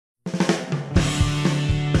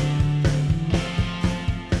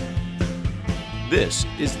This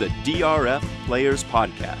is the DRF Players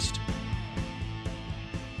Podcast.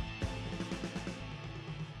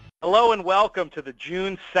 Hello and welcome to the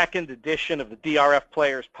June 2nd edition of the DRF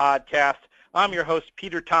Players Podcast. I'm your host,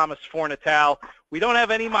 Peter Thomas Fornatale. We don't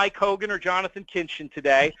have any Mike Hogan or Jonathan Kinchin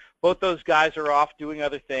today. Both those guys are off doing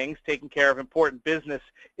other things, taking care of important business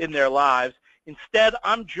in their lives. Instead,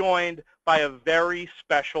 I'm joined by a very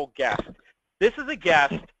special guest. This is a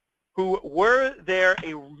guest who, were there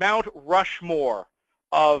a Mount Rushmore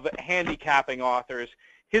of handicapping authors,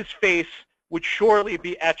 his face would surely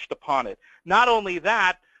be etched upon it. Not only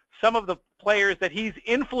that, some of the players that he's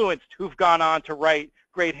influenced who've gone on to write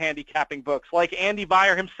great handicapping books, like Andy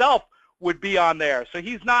Beyer himself, would be on there. So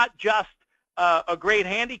he's not just a great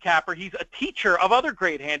handicapper, he's a teacher of other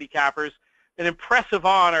great handicappers, an impressive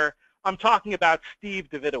honor. I'm talking about Steve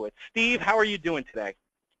Davidowitz. Steve, how are you doing today?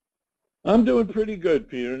 I'm doing pretty good,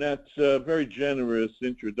 Peter, and that's a very generous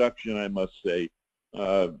introduction, I must say.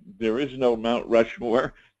 There is no Mount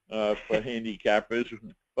Rushmore for handicappers,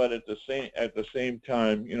 but at the same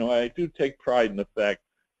time, I do take pride in the fact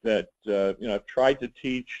that I've tried to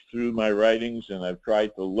teach through my writings, and I've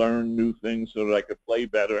tried to learn new things so that I could play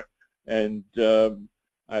better. And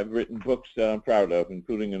I've written books that I'm proud of,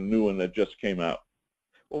 including a new one that just came out.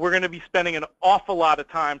 Well, we're going to be spending an awful lot of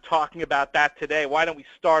time talking about that today. Why don't we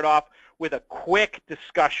start off with a quick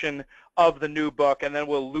discussion of the new book, and then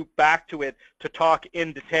we'll loop back to it to talk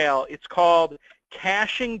in detail. It's called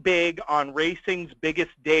Cashing Big on Racing's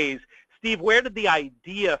Biggest Days. Steve, where did the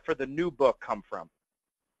idea for the new book come from?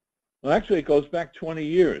 Well, actually, it goes back 20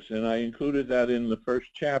 years, and I included that in the first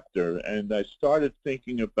chapter. And I started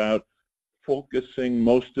thinking about focusing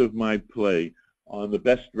most of my play on the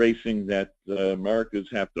best racing that Americans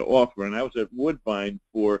have to offer. And I was at Woodbine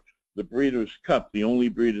for the Breeders' Cup, the only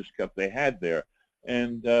Breeders' Cup they had there.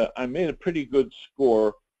 And I made a pretty good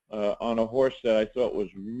score on a horse that I thought was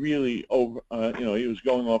really over, he was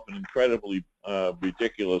going off an incredibly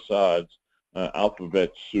ridiculous odds,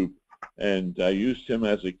 Alphabet Soup. And I used him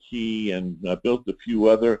as a key, and I built a few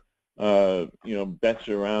other, bets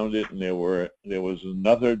around it. And there was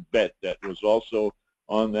another bet that was also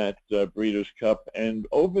on that Breeders' Cup. And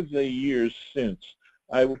over the years since,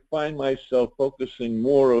 I would find myself focusing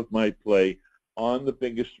more of my play on the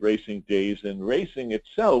biggest racing days, and racing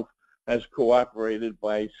itself has cooperated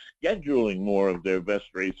by scheduling more of their best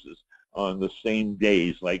races on the same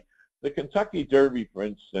days. Like the Kentucky Derby, for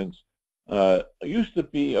instance, used to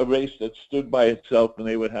be a race that stood by itself, and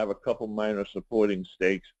they would have a couple minor supporting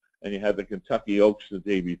stakes, and you had the Kentucky Oaks the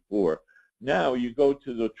day before. Now you go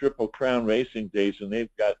to the Triple Crown racing days, and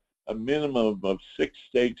they've got a minimum of 6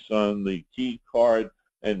 stakes on the key card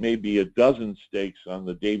and maybe a dozen stakes on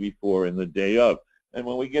the day before and the day of. And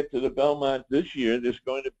when we get to the Belmont this year, there's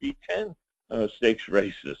going to be 10 stakes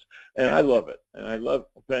races. And I love it. And I love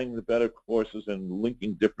playing the better horses and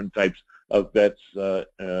linking different types of bets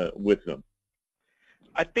with them.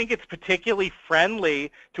 I think it's particularly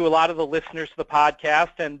friendly to a lot of the listeners to the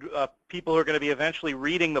podcast and people who are going to be eventually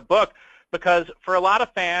reading the book, because for a lot of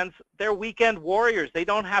fans, they're weekend warriors. They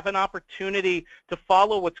don't have an opportunity to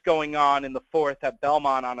follow what's going on in the fourth at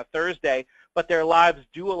Belmont on a Thursday, but their lives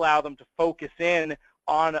do allow them to focus in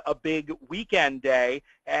on a big weekend day,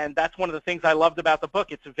 and that's one of the things I loved about the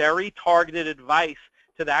book. It's very targeted advice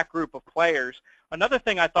to that group of players. Another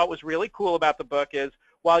thing I thought was really cool about the book is,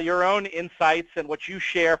 while your own insights and what you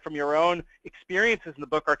share from your own experiences in the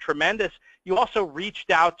book are tremendous, you also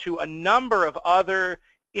reached out to a number of other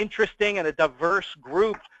interesting and a diverse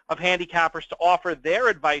group of handicappers to offer their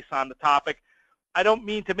advice on the topic. I don't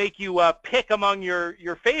mean to make you pick among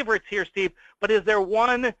your favorites here, Steve, but is there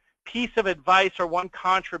one piece of advice or one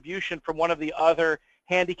contribution from one of the other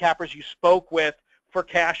handicappers you spoke with for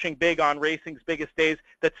cashing big on racing's biggest days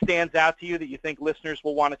that stands out to you that you think listeners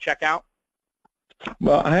will want to check out?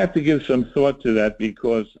 Well, I have to give some thought to that,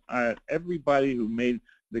 because everybody who made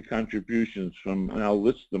the contributions from, and I'll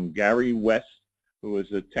list them: Gary West, who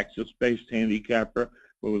is a Texas-based handicapper,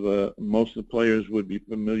 who most of the players would be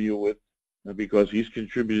familiar with because he's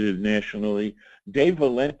contributed nationally. Dave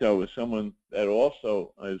Valento is someone that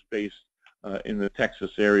also is based in the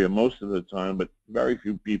Texas area most of the time, but very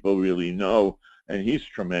few people really know, and he's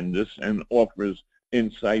tremendous and offers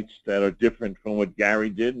insights that are different from what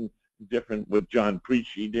Gary did and different what John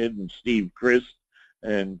Preachy did and Steve Christ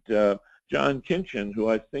and John Kinchin, who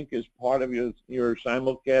I think is part of your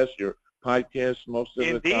simulcast, your podcast most of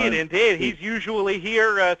the time. Indeed. He's usually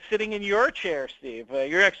here sitting in your chair, Steve.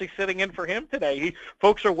 You're actually sitting in for him today.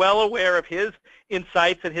 Folks are well aware of his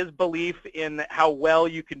insights and his belief in how well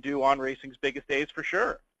you can do on racing's biggest days, for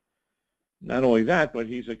sure. Not only that, but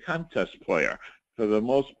he's a contest player for the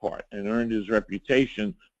most part, and earned his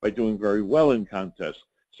reputation by doing very well in contests.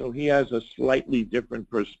 So he has a slightly different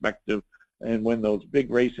perspective, and when those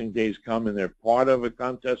big racing days come and they're part of a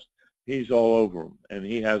contest, he's all over them, and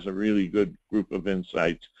he has a really good group of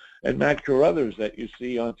insights. And Matt Carruthers that you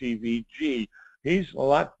see on TVG, he's a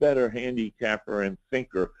lot better handicapper and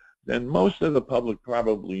thinker than most of the public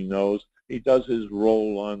probably knows. He does his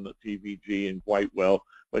role on the TVG and quite well,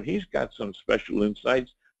 but he's got some special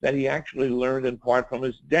insights that he actually learned in part from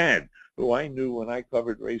his dad, who I knew when I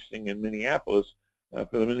covered racing in Minneapolis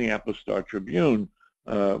for the Minneapolis Star-Tribune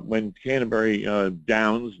when Canterbury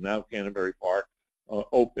Downs, now Canterbury Park,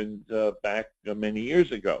 opened back many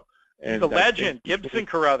years ago. And the legend, Gibson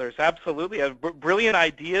Carruthers, absolutely. Has brilliant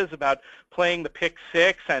ideas about playing the pick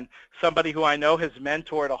six, and somebody who I know has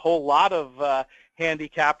mentored a whole lot of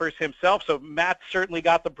handicappers himself. So Matt certainly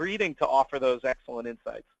got the breeding to offer those excellent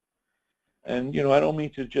insights. And, I don't mean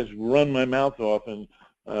to just run my mouth off and,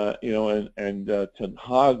 to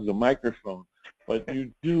hog the microphone, but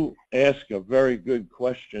you do ask a very good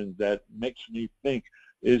question that makes me think,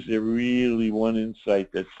 is there really one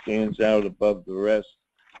insight that stands out above the rest?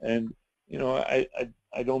 And,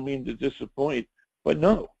 I don't mean to disappoint, but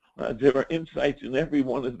no, there are insights in every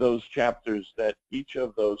one of those chapters that each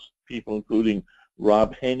of those people, including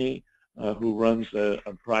Rob Henney, who runs a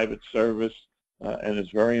private service and is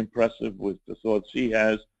very impressive with the thoughts he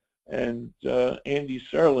has, and Andy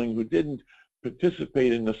Serling, who didn't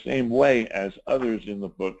participate in the same way as others in the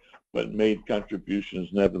book, but made contributions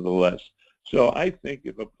nevertheless. So I think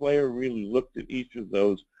if a player really looked at each of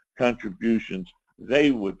those contributions, they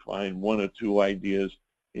would find one or two ideas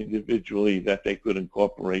individually that they could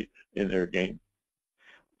incorporate in their game.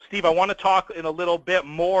 Steve, I want to talk in a little bit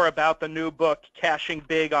more about the new book, Cashing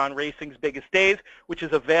Big on Racing's Biggest Days, which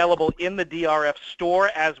is available in the DRF store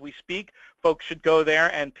as we speak. Folks should go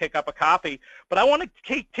there and pick up a copy. But I want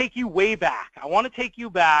to take you way back. I want to take you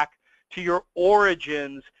back to your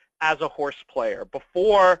origins as a horse player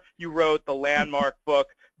before you wrote the landmark book,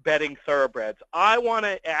 Betting Thoroughbreds. I want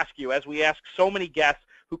to ask you, as we ask so many guests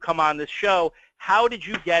who come on this show, how did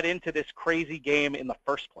you get into this crazy game in the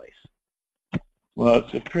first place? Well,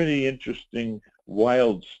 it's a pretty interesting,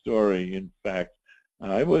 wild story, in fact.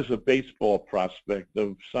 I was a baseball prospect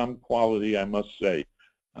of some quality, I must say.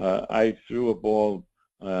 I threw a ball.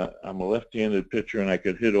 I'm a left-handed pitcher, and I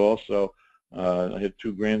could hit also. I hit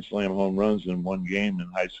 2 Grand Slam home runs in one game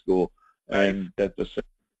in high school. And at the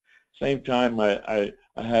same time, I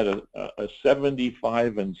had a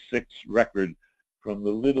 75-6 record from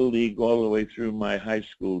the Little League all the way through my high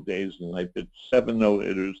school days, and I pitched 7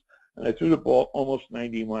 no-hitters. And I threw the ball almost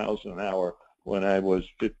 90 miles an hour when I was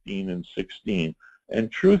 15 and 16. And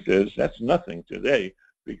truth is, that's nothing today,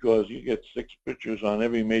 because you get 6 pitchers on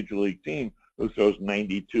every major league team who throws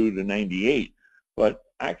 92 to 98. But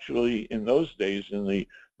actually, in those days, in the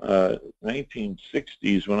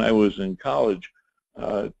 1960s, when I was in college,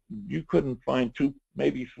 you couldn't find 2,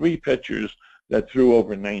 maybe 3 pitchers that threw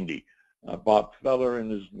over 90. Bob Feller in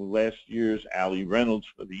his last years, Allie Reynolds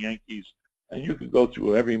for the Yankees, and you could go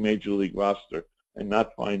through every major league roster and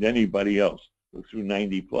not find anybody else who threw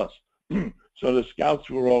 90 plus. So the scouts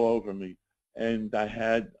were all over me, and I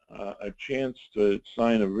had a chance to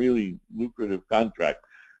sign a really lucrative contract.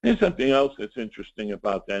 There's something else that's interesting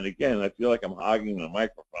about that. Again, I feel like I'm hogging the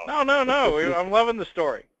microphone. No. I'm loving the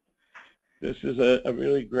story. This is a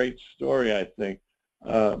really great story, I think.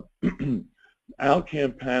 Al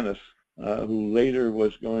Campanis, who later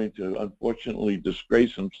was going to unfortunately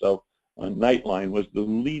disgrace himself on Nightline, was the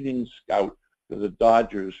leading scout for the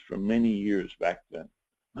Dodgers for many years back then.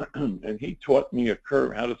 And he taught me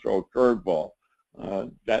how to throw a curveball.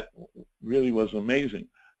 That really was amazing.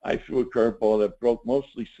 I threw a curveball that broke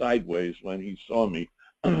mostly sideways when he saw me,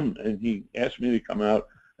 and he asked me to come out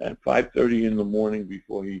at 5:30 in the morning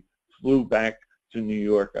before he flew back to New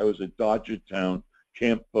York. I was at Dodgertown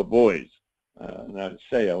Camp for Boys, and I'd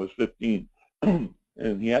say I was 15.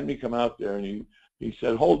 And he had me come out there, and he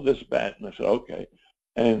said, "Hold this bat." And I said, "Okay."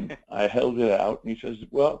 And I held it out, and he says,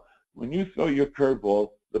 "Well, when you throw your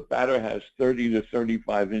curveball, the batter has 30 to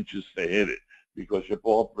 35 inches to hit it because your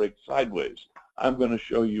ball breaks sideways. I'm going to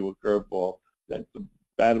show you a curveball that the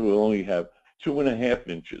batter will only have 2.5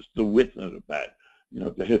 inches, the width of the bat,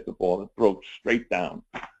 to hit the ball. It broke straight down."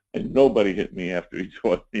 And nobody hit me after he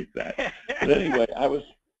taught me that. But anyway, I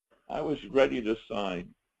was ready to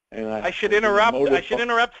sign. And I should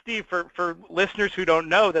interrupt, Steve, for listeners who don't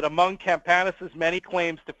know that among Campanis's many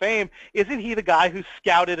claims to fame, isn't he the guy who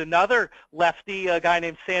scouted another lefty, a guy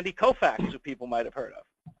named Sandy Koufax, who people might have heard of?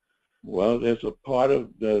 Well, there's a part of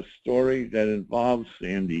the story that involves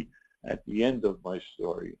Sandy at the end of my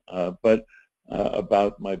story. But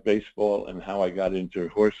about my baseball and how I got into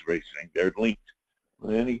horse racing. They're linked.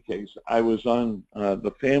 In any case, I was on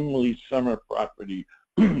the family summer property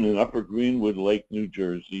in Upper Greenwood Lake, New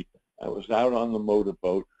Jersey. I was out on the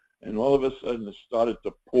motorboat, and all of a sudden it started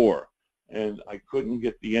to pour, and I couldn't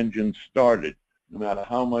get the engine started, no matter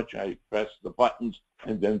how much I pressed the buttons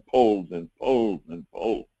and then pulled and pulled and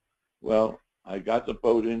pulled. Well, I got the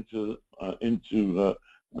boat into the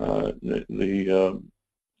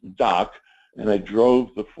dock, and I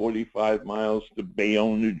drove the 45 miles to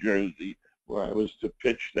Bayonne, New Jersey, where I was to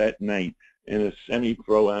pitch that night in a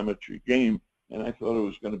semi-pro amateur game, and I thought it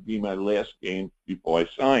was going to be my last game before I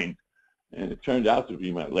signed, and it turned out to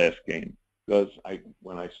be my last game, because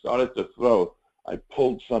when I started to throw, I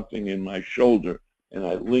pulled something in my shoulder, and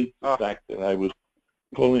I linked the fact that I was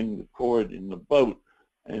pulling the cord in the boat,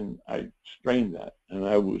 and I strained that, and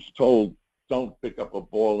I was told, don't pick up a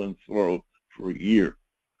ball and throw for a year.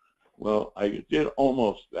 Well, I did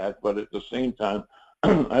almost that, but at the same time,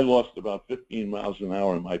 I lost about 15 miles an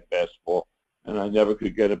hour in my fastball, and I never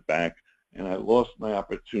could get it back, and I lost my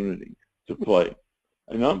opportunity to play.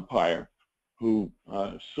 An umpire who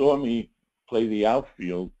saw me play the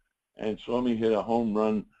outfield and saw me hit a home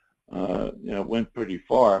run, went pretty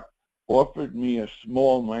far, offered me a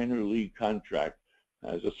small minor league contract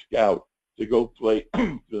as a scout to go play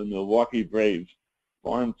for the Milwaukee Braves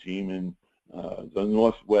farm team in the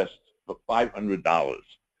Northwest for $500,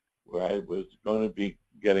 where I was going to be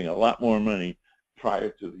getting a lot more money prior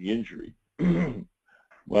to the injury.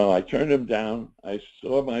 Well, I turned him down. I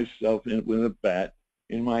saw myself with a bat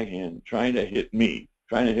in my hand trying to hit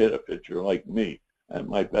a pitcher like me at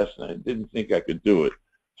my best, and I didn't think I could do it.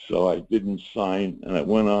 So I didn't sign, and I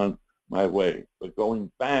went on my way. But going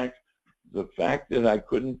back, the fact that I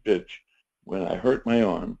couldn't pitch when I hurt my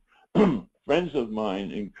arm, friends of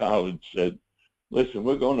mine in college said, listen,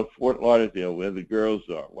 we're going to Fort Lauderdale where the girls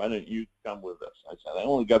are. Why don't you come with us? I said, I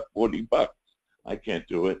only got $40. I can't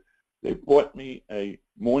do it. They bought me a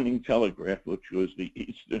Morning Telegraph, which was the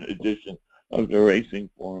Eastern edition of the Racing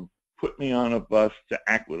Forum, put me on a bus to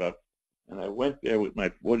Aqueduct, and I went there with my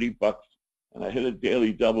 $40, and I hit a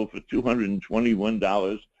daily double for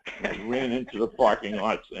 $221, and I ran into the parking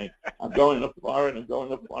lot saying, I'm going to Florida, I'm going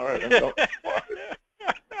to Florida, I'm going to Florida.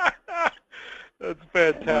 That's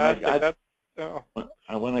fantastic.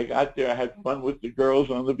 When I got there, I had fun with the girls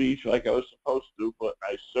on the beach like I was supposed to, but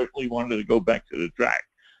I certainly wanted to go back to the track.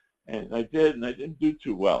 And I did, and I didn't do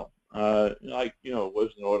too well. It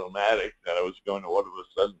wasn't automatic that I was going to all of a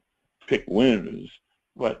sudden pick winners,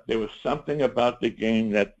 but there was something about the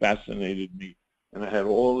game that fascinated me, and I had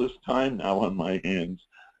all this time now on my hands,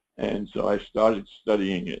 and so I started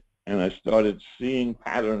studying it, and I started seeing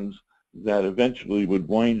patterns that eventually would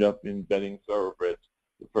wind up in Betting Thoroughbreds,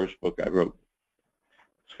 the first book I wrote.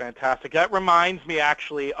 It's fantastic. That reminds me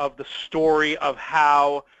actually of the story of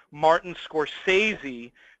how Martin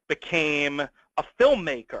Scorsese became a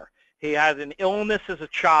filmmaker. He had an illness as a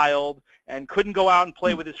child and couldn't go out and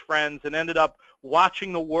play with his friends, and ended up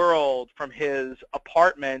watching the world from his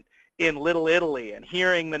apartment in Little Italy and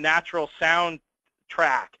hearing the natural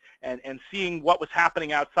soundtrack and seeing what was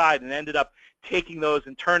happening outside, and ended up taking those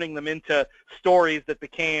and turning them into stories that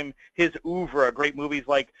became his oeuvre, great movies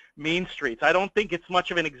like Mean Streets. I don't think it's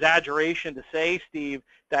much of an exaggeration to say, Steve,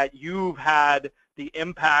 that you've had the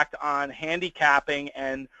impact on handicapping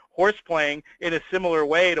and horse playing in a similar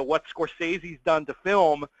way to what Scorsese's done to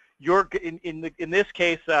film. You're in this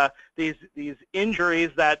case, these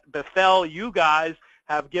injuries that befell you guys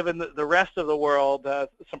have given the rest of the world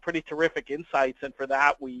some pretty terrific insights, and for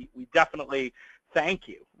that we definitely thank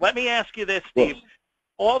you. Let me ask you this, Steve.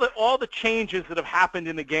 All the changes that have happened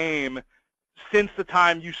in the game since the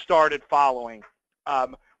time you started following,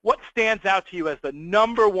 what stands out to you as the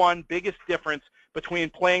number one biggest difference between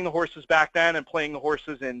playing the horses back then and playing the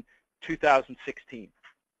horses in 2016?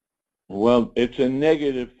 Well, it's a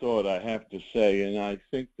negative thought, I have to say, and I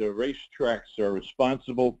think the racetracks are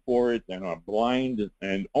responsible for it and are blind,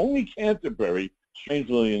 and only Canterbury,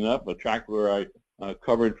 strangely enough, a track where I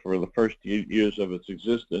covered for the first years of its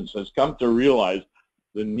existence, has come to realize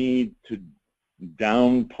the need to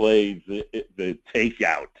downplay the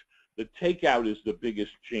takeout. The takeout is the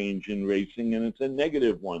biggest change in racing, and it's a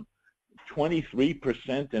negative one.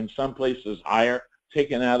 23%, in some places higher,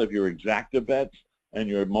 taken out of your exacta bets and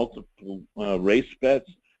your multiple race bets.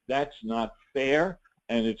 That's not fair,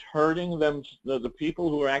 and it's hurting them, the people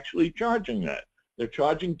who are actually charging that. They're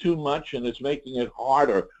charging too much, and it's making it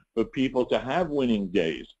harder for people to have winning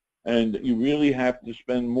days. And you really have to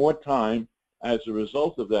spend more time as a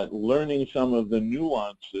result of that learning some of the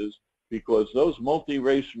nuances, because those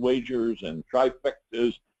multi-race wagers and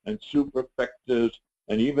trifectas and superfectas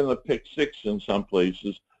and even the pick six in some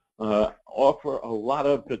places offer a lot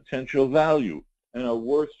of potential value and are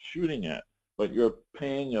worth shooting at. But you're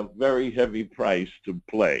paying a very heavy price to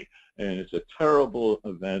play. And it's a terrible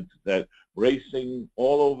event that racing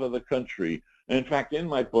all over the country. And in fact, in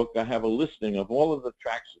my book, I have a listing of all of the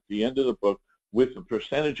tracks at the end of the book with the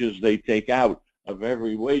percentages they take out of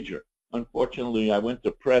every wager. Unfortunately, I went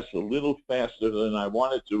to press a little faster than I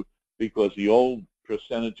wanted to because the old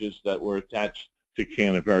percentages that were attached to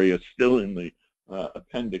Canterbury are still in the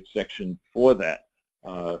appendix section for that.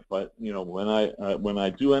 But you know, when I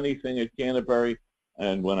do anything at Canterbury,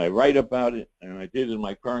 and when I write about it, and I did in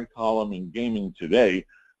my current column in Gaming Today,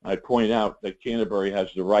 I point out that Canterbury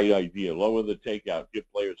has the right idea: lower the takeout,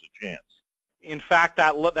 give players a chance. In fact,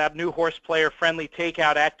 that new horse player friendly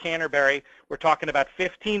takeout at Canterbury, we're talking about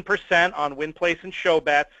 15% on win, place, and show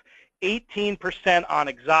bets, 18% on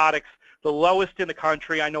exotics, the lowest in the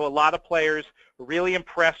country. I know a lot of players are really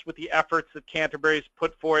impressed with the efforts that Canterbury's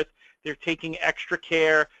put forth. They're taking extra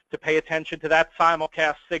care to pay attention to that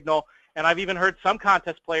simulcast signal. And I've even heard some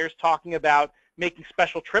contest players talking about making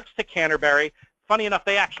special trips to Canterbury. Funny enough,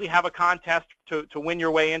 they actually have a contest to win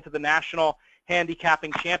your way into the National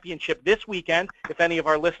Handicapping Championship this weekend. If any of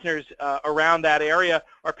our listeners around that area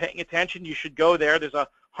are paying attention, you should go there. There's a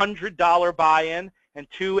 $100 buy-in and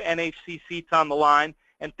 2 NHC seats on the line.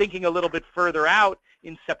 And thinking a little bit further out,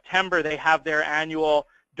 in September they have their annual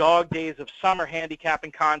Dog Days of Summer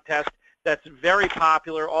handicapping contest that's very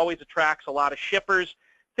popular, always attracts a lot of shippers.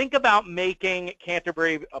 Think about making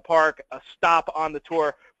Canterbury Park a stop on the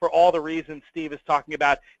tour for all the reasons Steve is talking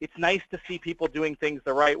about. It's nice to see people doing things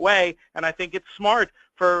the right way, and I think it's smart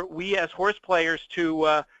for we as horse players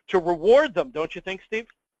to reward them. Don't you think, Steve?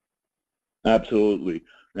 Absolutely.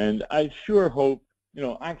 And I sure hope, you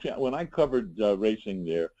know, actually when I covered racing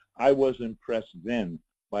there, I was impressed then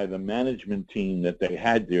by the management team that they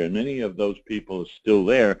had there. And many of those people are still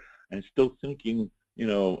there and still thinking, you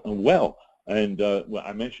know, well. And well,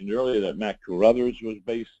 I mentioned earlier that Matt Carruthers was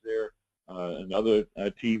based there. Another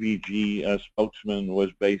TVG spokesman was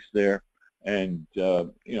based there. And,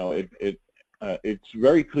 you know, it's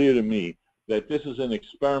very clear to me that this is an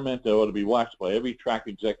experiment that ought to be watched by every track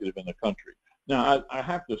executive in the country. Now, I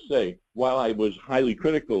have to say, while I was highly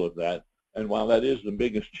critical of that, and while that is the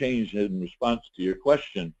biggest change in response to your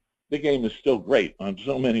question, the game is still great on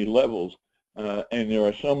so many levels. And there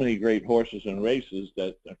are so many great horses and races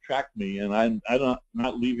that attract me, and I'm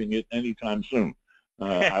not leaving it anytime soon.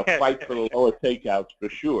 I'll fight for the lower takeouts for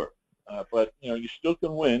sure. But, you know, you still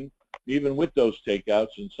can win, even with those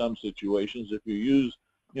takeouts in some situations, if you use,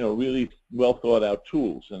 you know, really well thought out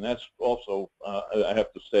tools. And that's also, I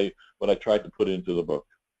have to say, what I tried to put into the book.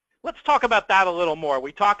 Let's talk about that a little more.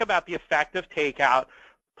 We talk about the effective takeout.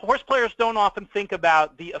 Horse players don't often think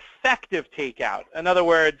about the effective takeout. In other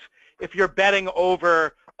words, if you're betting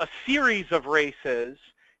over a series of races,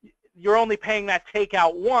 you're only paying that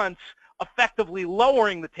takeout once, effectively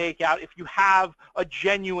lowering the takeout if you have a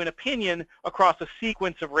genuine opinion across a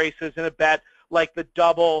sequence of races in a bet like the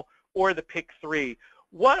double or the pick three.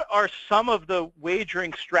 What are some of the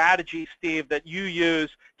wagering strategies, Steve, that you use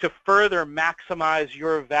to further maximize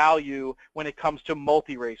your value when it comes to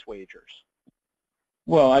multi-race wagers?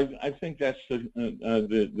 Well, I think that's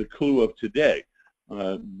the clue of today.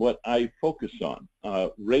 What I focus on,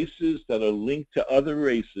 races that are linked to other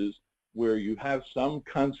races where you have some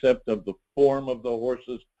concept of the form of the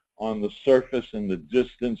horses on the surface and the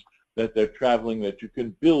distance that they're traveling, that you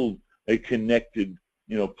can build a connected,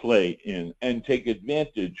 you know, play in and take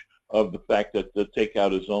advantage of the fact that the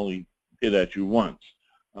takeout is only hit at you once.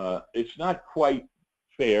 It's not quite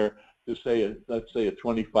fair to say, let's say a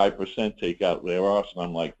 25% takeout, there are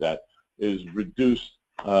some like that, is reduced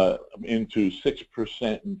into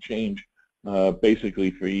 6% and change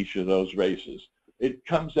basically for each of those races. It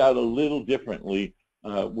comes out a little differently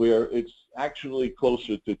where it's actually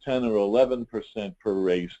closer to 10 or 11% per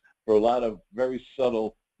race for a lot of very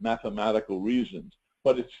subtle mathematical reasons,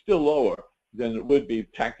 but it's still lower than it would be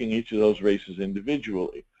attacking each of those races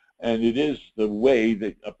individually. And it is the way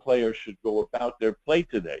that a player should go about their play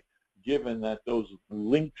today, given that those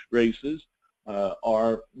linked races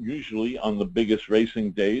are usually on the biggest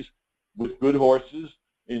racing days with good horses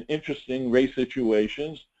in interesting race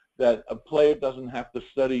situations that a player doesn't have to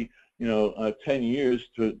study, you know, 10 years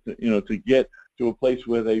to get to a place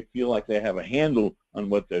where they feel like they have a handle on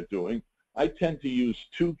what they're doing. I tend to use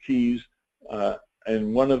two keys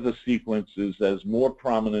and one of the sequences as more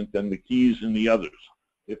prominent than the keys in the others.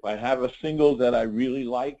 If I have a single that I really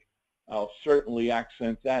like, I'll certainly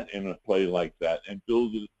accent that in a play like that and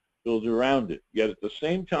build around it. Yet at the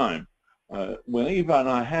same time, when even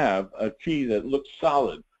I have a key that looks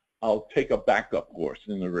solid, I'll take a backup horse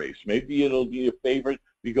in the race. Maybe it'll be a favorite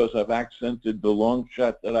because I've accented the long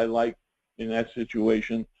shot that I like in that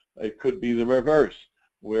situation. It could be the reverse,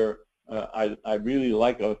 where I really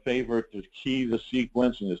like a favorite to key the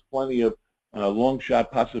sequence, and there's plenty of long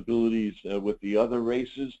shot possibilities with the other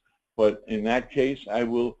races. But in that case, I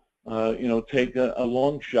will, take a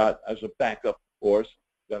long shot as a backup horse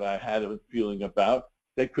that I had a feeling about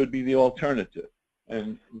that could be the alternative.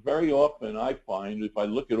 And very often I find, if I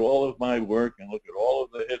look at all of my work and look at all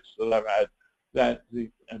of the hits that I've had, that the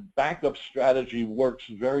backup strategy works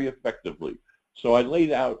very effectively. So I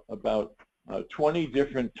laid out about 20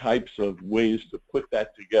 different types of ways to put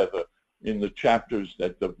that together in the chapters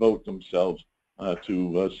that devote themselves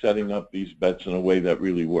to setting up these bets in a way that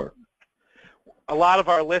really work. A lot of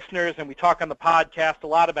our listeners, and we talk on the podcast a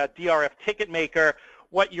lot about DRF Ticket Maker.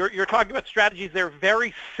 What you're talking about strategies, they're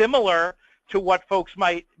very similar to what folks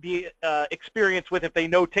might be experienced with if they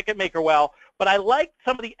know Ticket Maker well. But I like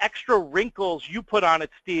some of the extra wrinkles you put on it,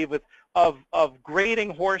 Steve, of grading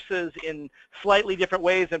horses in slightly different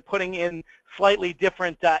ways and putting in slightly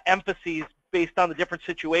different emphases based on the different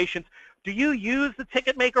situations. Do you use the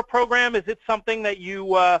Ticket Maker program? Is it something that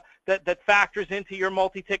you that factors into your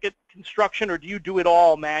multi-ticket construction, or do you do it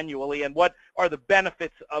all manually? And what are the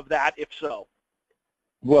benefits of that, if so?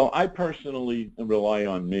 Well, I personally rely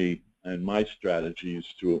on me and my strategies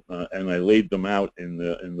to, and I laid them out in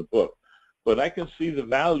the book. But I can see the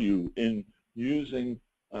value in using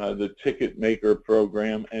the Ticket Maker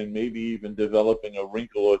program and maybe even developing a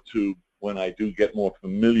wrinkle or two when I do get more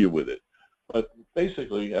familiar with it. But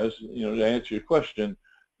basically, as you know, to answer your question,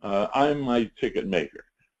 I'm my ticket maker,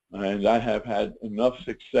 and I have had enough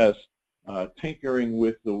success tinkering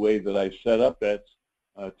with the way that I set up bets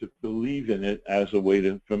to believe in it as a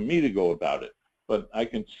way for me to go about it. But I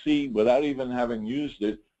can see, without even having used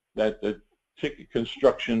it, that the ticket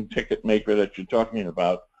construction ticket maker that you're talking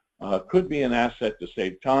about could be an asset to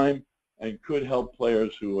save time and could help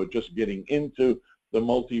players who are just getting into the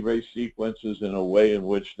multi-race sequences in a way in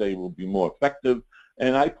which they will be more effective.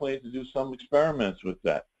 And I plan to do some experiments with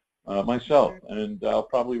that myself, and I'll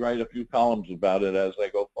probably write a few columns about it as I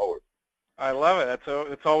go forward. I love it.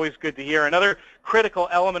 It's always good to hear. Another critical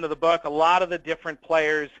element of the book, a lot of the different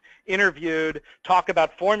players interviewed talk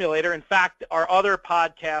about Formulator. In fact, our other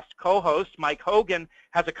podcast co-host, Mike Hogan,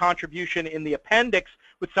 has a contribution in the appendix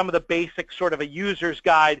with some of the basic sort of a user's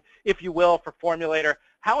guide, if you will, for Formulator.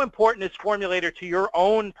 How important is Formulator to your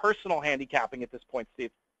own personal handicapping at this point,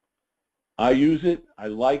 Steve? I use it. I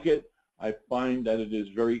like it. I find that it is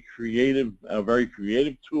very creative, a very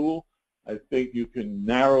creative tool. I think you can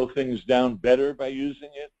narrow things down better by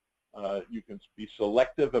using it. You can be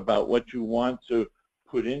selective about what you want to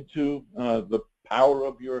put into the power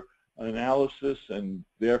of your analysis, and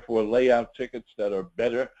therefore lay out tickets that are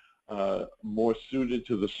better, more suited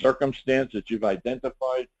to the circumstance that you've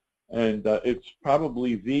identified. And it's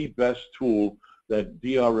probably the best tool that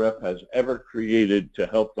DRF has ever created to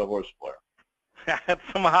help the horse player. That's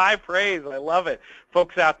some high praise. I love it.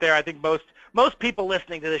 Folks out there, I think most people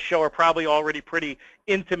listening to this show are probably already pretty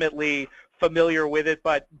intimately familiar with it,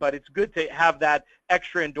 but it's good to have that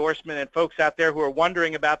extra endorsement. And folks out there who are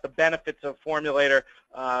wondering about the benefits of Formulator,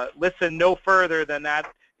 listen no further than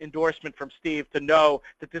that endorsement from Steve to know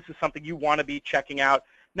that this is something you want to be checking out.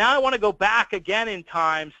 Now I want to go back again in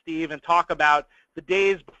time, Steve, and talk about the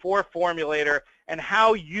days before Formulator and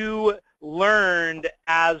how you learned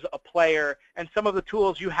as a player and some of the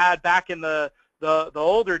tools you had back in the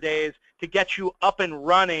older days to get you up and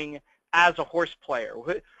running as a horse player.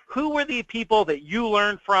 Who were the people that you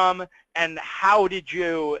learned from, and how did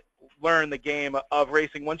you learn the game of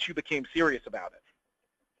racing once you became serious about it?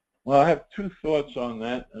 Well, I have two thoughts on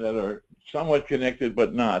that are somewhat connected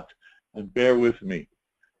but not, and bear with me.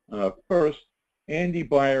 First, Andy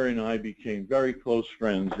Beyer and I became very close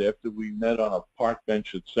friends after we met on a park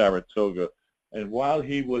bench at Saratoga. And while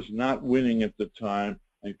he was not winning at the time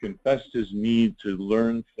and confessed his need to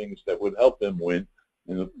learn things that would help him win,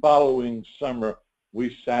 in the following summer,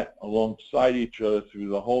 we sat alongside each other through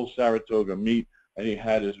the whole Saratoga meet, and he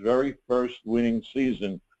had his very first winning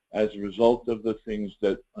season as a result of the things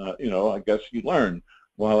that, I guess he learned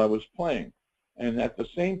while I was playing. And at the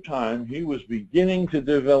same time, he was beginning to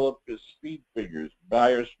develop his speed figures,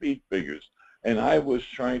 Beyer speed figures. And I was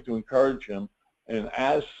trying to encourage him. And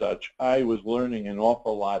as such, I was learning an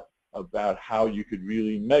awful lot about how you could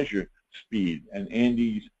really measure speed. And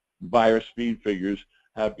Andy's Beyer speed figures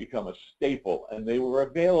have become a staple. And they were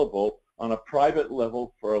available on a private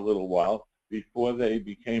level for a little while before they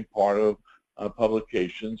became part of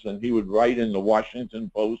publications. And he would write in the Washington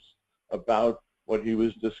Post about what he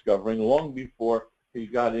was discovering long before he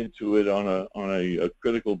got into it on a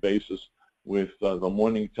critical basis with the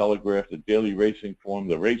Morning Telegraph, the Daily Racing Form,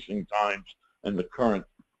 the Racing Times, and the current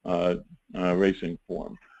Racing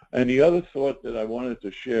Form. And the other thought that I wanted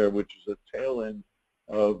to share, which is a tail end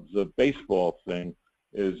of the baseball thing,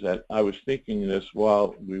 is that I was thinking this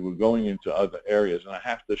while we were going into other areas, and I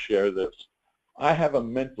have to share this. I have a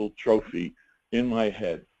mental trophy in my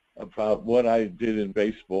head about what I did in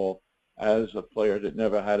baseball as a player that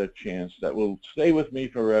never had a chance that will stay with me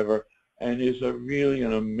forever and is really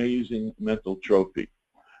an amazing mental trophy.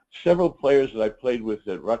 Several players that I played with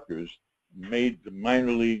at Rutgers made the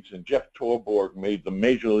minor leagues, and Jeff Torborg made the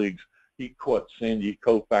major leagues. He caught Sandy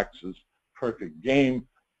Koufax's perfect game,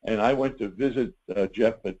 and I went to visit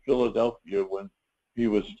Jeff at Philadelphia when he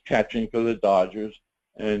was catching for the Dodgers,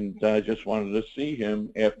 and I just wanted to see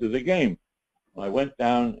him after the game. I went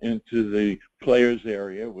down into the players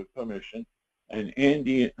area with permission, and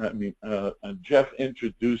Jeff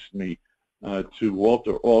introduced me to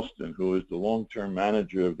Walter Alston, who is the long-term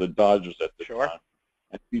manager of the Dodgers at the time.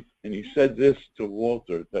 And he said this to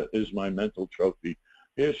Walter, that is my mental trophy.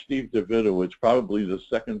 Here's Steve Davidowitz, probably the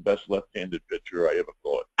second best left-handed pitcher I ever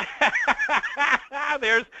caught.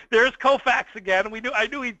 There's Koufax again. I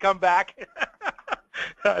knew he'd come back.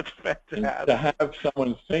 That's fantastic. And to have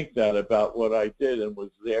someone think that about what I did and was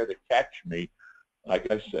there to catch me, like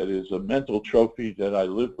I said, is a mental trophy that I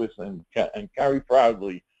live with and carry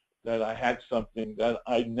proudly, that I had something that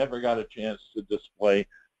I never got a chance to display,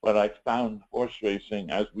 but I found horse racing,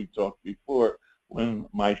 as we talked before, when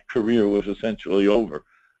my career was essentially over.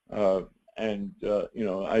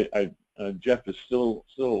 Jeff is still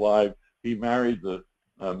alive. He married the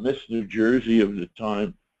Miss New Jersey of the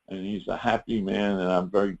time, and he's a happy man, and I'm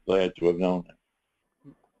very glad to have known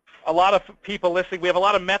him. A lot of people listening, we have a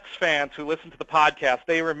lot of Mets fans who listen to the podcast.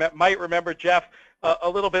 They might remember Jeff a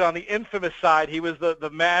little bit on the infamous side. He was the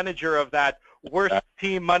manager of that worst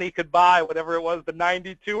team money could buy, whatever it was, the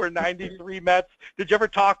 92 or 93 Mets. Did you ever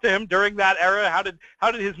talk to him during that era?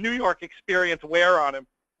 How did his New York experience wear on him?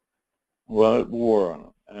 Well, it wore on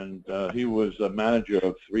him. And he was a manager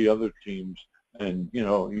of 3 other teams. And, he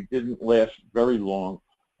didn't last very long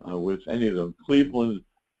with any of them. Cleveland,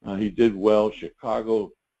 he did well.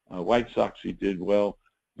 Chicago, White Sox, he did well.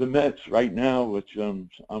 The Mets right now, which I'm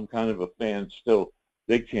kind of a fan still,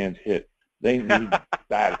 they can't hit. They need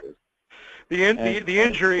batters. The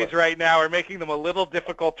injuries right now are making them a little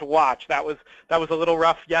difficult to watch. That was a little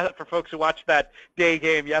rough. Yeah, for folks who watched that day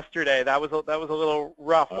game yesterday, that was a little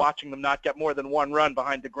rough watching them not get more than 1 run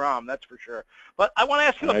behind DeGrom. That's for sure. But I want to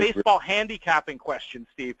ask you a baseball handicapping question,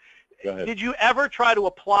 Steve. Go ahead. Did you ever try to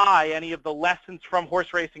apply any of the lessons from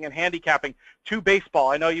horse racing and handicapping to baseball?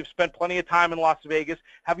 I know you've spent plenty of time in Las Vegas.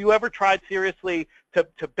 Have you ever tried seriously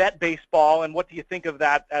to bet baseball, and what do you think of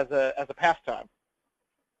that as a pastime?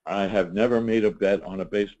 I have never made a bet on a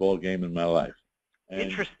baseball game in my life. And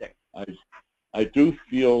interesting. I do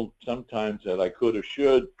feel sometimes that I could or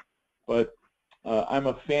should, but I'm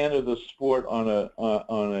a fan of the sport on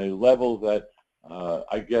a level that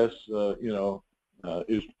I guess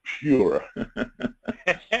is pure.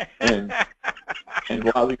 and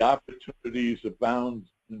while the opportunities abound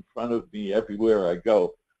in front of me everywhere I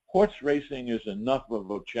go, horse racing is enough of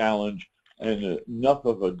a challenge and enough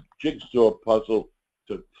of a jigsaw puzzle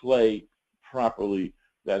to play properly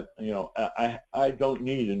that I don't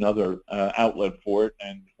need another outlet for it,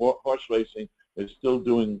 and horse racing is still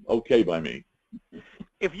doing okay by me.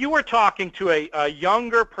 If you were talking to a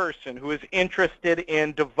younger person who is interested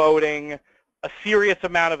in devoting a serious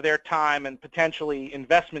amount of their time and potentially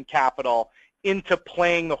investment capital into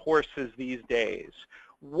playing the horses these days,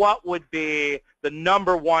 what would be the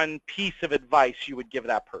 #1 piece of advice you would give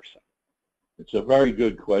that person? It's a very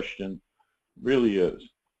good question. Really is.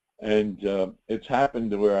 And it's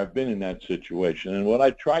happened where I've been in that situation. And what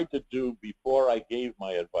I tried to do before I gave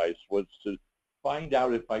my advice was to find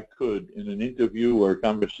out if I could, in an interview or a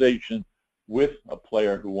conversation with a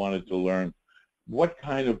player who wanted to learn, what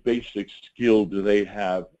kind of basic skill do they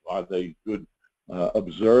have? Are they good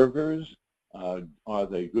observers? Are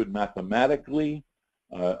they good mathematically?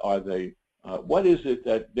 What is it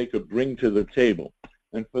that they could bring to the table?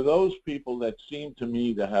 And for those people that seem to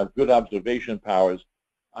me to have good observation powers,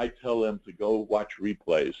 I tell them to go watch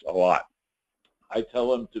replays a lot. I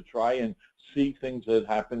tell them to try and see things that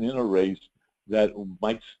happen in a race that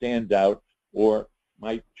might stand out or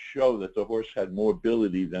might show that the horse had more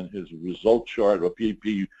ability than his result chart or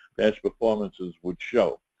PP past performances would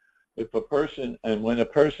show. If a person, and when a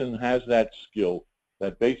person has that skill,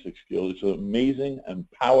 that basic skill, it's amazing and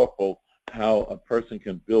powerful how a person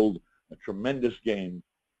can build a tremendous game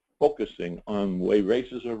focusing on the way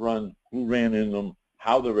races are run, who ran in them,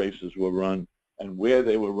 how the races were run, and where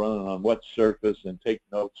they were running on what surface, and take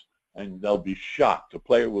notes, and they'll be shocked. The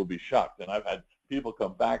player will be shocked. And I've had people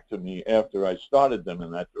come back to me after I started them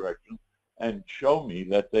in that direction and show me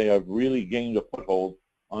that they have really gained a foothold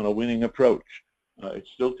on a winning approach. It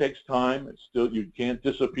still takes time. It's still, you can't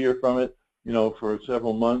disappear from it, for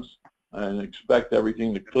several months and expect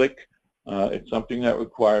everything to click. It's something that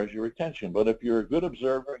requires your attention. But if you're a good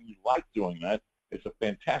observer and you like doing that, it's a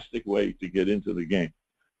fantastic way to get into the game.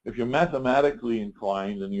 If you're mathematically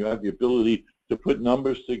inclined and you have the ability to put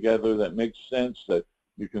numbers together that make sense, that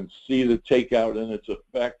you can see the takeout and its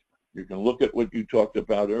effect, you can look at what you talked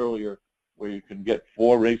about earlier, where you can get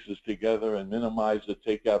 4 races together and minimize the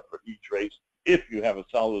takeout for each race if you have a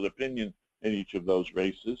solid opinion in each of those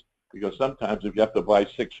races. Because sometimes if you have to buy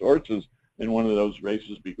 6 horses in one of those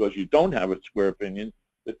races because you don't have a square opinion,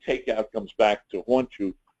 the takeout comes back to haunt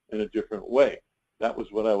you in a different way. That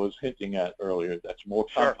was what I was hinting at earlier. That's more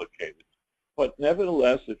complicated. Sure. But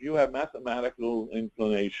nevertheless, if you have mathematical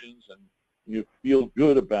inclinations and you feel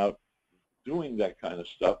good about doing that kind of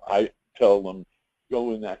stuff, I tell them,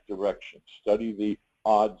 go in that direction. Study the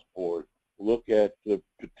odds board. Look at the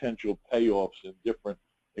potential payoffs in different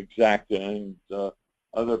exacta and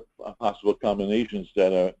other possible combinations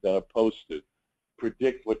that are posted.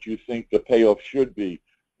 Predict what you think the payoff should be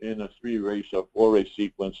in a 3-race or 4-race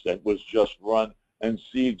sequence that was just run, and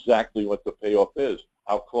see exactly what the payoff is.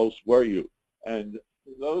 How close were you? And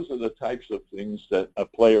those are the types of things that a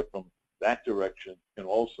player from that direction can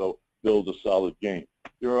also build a solid game.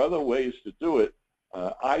 There are other ways to do it.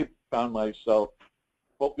 I found myself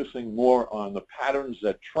focusing more on the patterns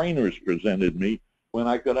that trainers presented me when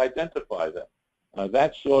I could identify them.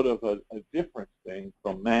 That's sort of a different thing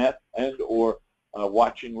from math and or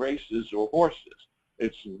watching races or horses.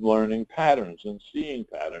 It's learning patterns and seeing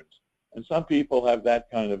patterns. And some people have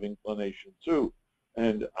that kind of inclination too.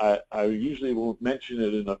 And I usually won't mention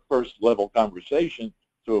it in a first-level conversation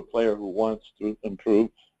to a player who wants to improve,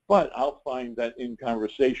 but I'll find that in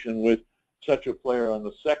conversation with such a player on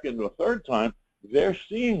the second or third time, they're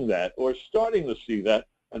seeing that or starting to see that,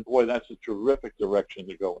 and boy, that's a terrific direction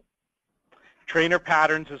to go in. Trainer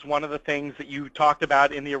patterns is one of the things that you talked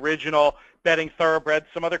about in the original Betting Thoroughbreds.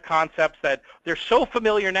 Some other concepts that they're so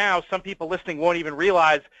familiar now, some people listening won't even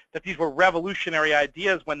realize that these were revolutionary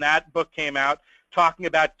ideas when that book came out, talking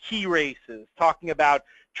about key races, talking about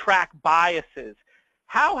track biases.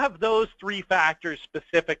 How have those 3 factors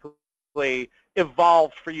specifically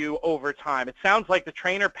evolved for you over time? It sounds like the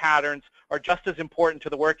trainer patterns are just as important to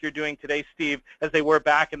the work you're doing today, Steve, as they were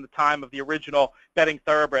back in the time of the original Betting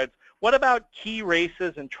Thoroughbreds. What about key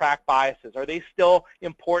races and track biases? Are they still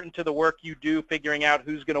important to the work you do, figuring out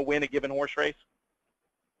who's going to win a given horse race?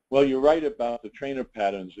 Well, you're right about the trainer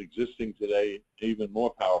patterns existing today even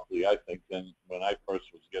more powerfully, I think, than when I first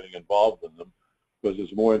was getting involved in them, because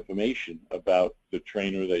there's more information about the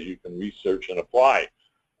trainer that you can research and apply.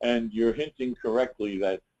 And you're hinting correctly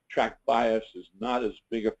that track bias is not as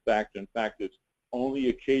big a factor. In fact, it's only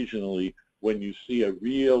occasionally when you see a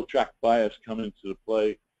real track bias come into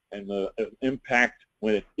play, and the impact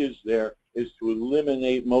when it is there is to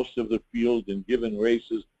eliminate most of the field in given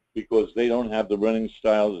races because they don't have the running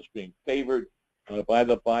style that's being favored by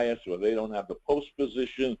the bias, or they don't have the post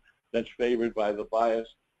position that's favored by the bias.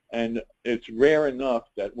 And it's rare enough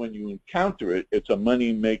that when you encounter it, it's a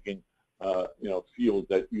money-making field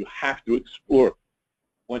that you have to explore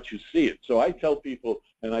once you see it. So I tell people,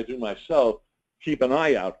 and I do myself, keep an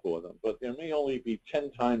eye out for them. But there may only be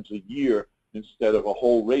 10 times a year instead of a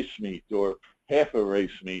whole race meet or half a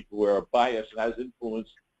race meet where a bias has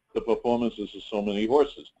influenced the performances of so many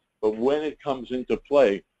horses. But when it comes into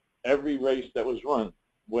play, every race that was run,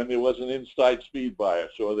 when there was an inside speed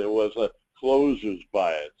bias or there was a closer's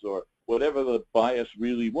bias or whatever the bias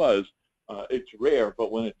really was, it's rare,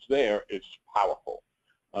 but when it's there, it's powerful.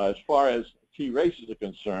 As far as key races are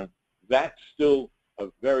concerned, that's still a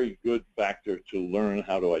very good factor to learn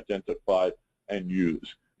how to identify and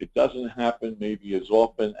use. It doesn't happen maybe as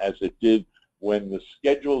often as it did when the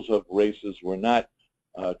schedules of races were not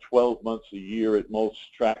 12 months a year at most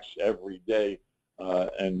tracks every day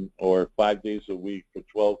or 5 days a week for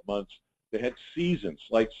 12 months. They had seasons,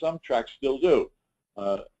 like some tracks still do.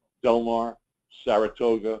 Del Mar,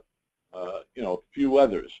 Saratoga, a few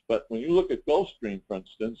others. But when you look at Gulfstream, for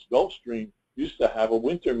instance, Gulfstream used to have a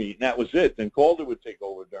winter meet, and that was it. Then Calder would take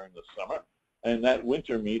over during the summer, and that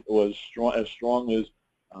winter meet was as strong as,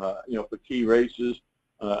 for key races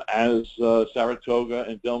as Saratoga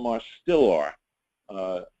and Del Mar still are.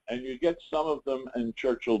 And you get some of them in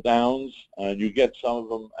Churchill Downs, and you get some of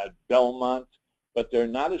them at Belmont, but they're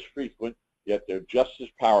not as frequent, yet they're just as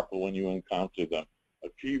powerful when you encounter them. A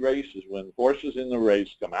key race is when horses in the race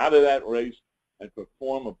come out of that race and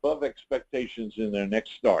perform above expectations in their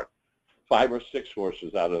next start. 5 or 6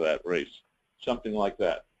 horses out of that race, something like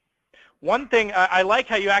that. One thing, I like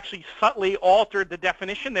how you actually subtly altered the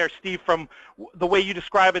definition there, Steve, from the way you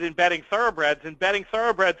describe it in betting thoroughbreds. In betting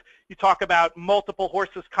thoroughbreds, you talk about multiple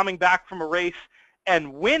horses coming back from a race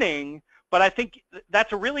and winning, but I think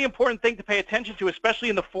that's a really important thing to pay attention to, especially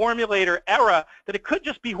in the formulator era, that it could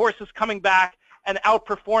just be horses coming back and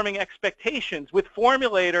outperforming expectations. With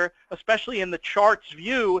formulator, especially in the charts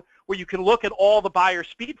view, where you can look at all the buyer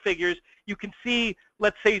speed figures, you can see,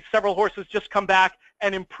 let's say, several horses just come back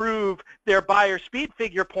and improve their buyer speed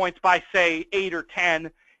figure points by, say, 8 or 10.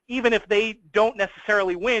 Even if they don't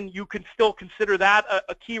necessarily win, you can still consider that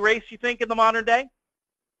a key race, you think, in the modern day?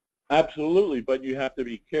 Absolutely, but you have to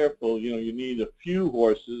be careful. You know, you need a few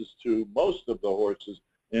horses to most of the horses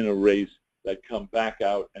in a race that come back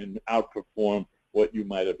out and outperform what you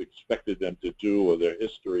might have expected them to do, or their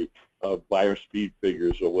history of buyer speed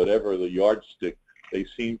figures, or whatever the yardstick they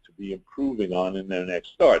seem to be improving on in their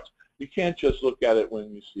next starts. You can't just look at it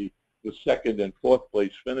when you see the 2nd and 4th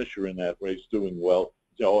place finisher in that race doing well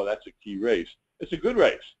and say, oh, that's a key race. It's a good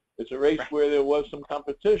race. It's a race where there was some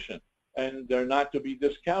competition, and they're not to be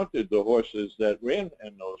discounted, the horses that ran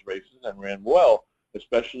in those races and ran well,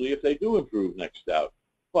 especially if they do improve next out.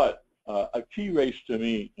 But a key race to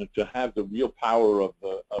me, and to have the real power of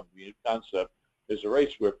the concept, is a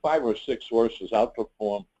race where 5 or 6 horses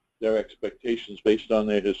outperform their expectations based on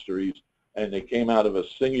their histories, and they came out of a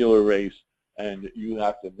singular race, and you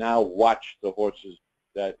have to now watch the horses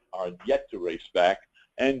that are yet to race back,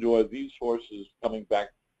 and or these horses coming back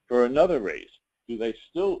for another race. Do they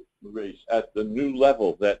still race at the new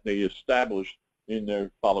level that they established in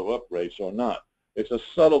their follow-up race or not? It's a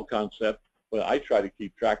subtle concept, but I try to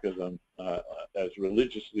keep track of them as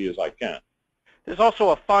religiously as I can. There's also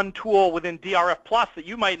a fun tool within DRF Plus that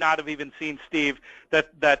you might not have even seen, Steve,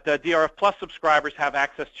 that DRF Plus subscribers have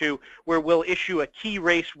access to, where we'll issue a key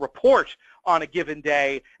race report on a given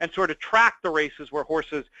day and sort of track the races where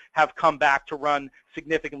horses have come back to run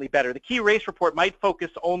significantly better. The key race report might focus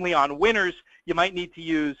only on winners. You might need to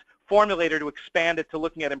use Formulator to expand it to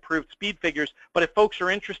looking at improved speed figures. But if folks are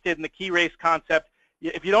interested in the key race concept,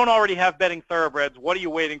 if you don't already have betting thoroughbreds, what are you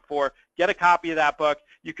waiting for? Get a copy of that book.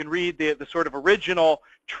 You can read the sort of original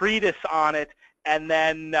treatise on it, and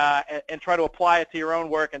then and try to apply it to your own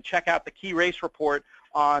work, and check out the key race report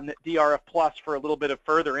on DRF Plus for a little bit of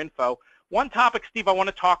further info. One topic, Steve, I want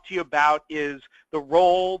to talk to you about is the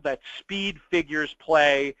role that speed figures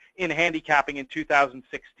play in handicapping in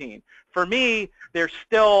 2016. For me, they're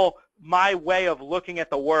still my way of looking at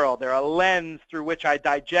the world. They're a lens through which I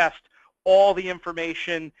digest all the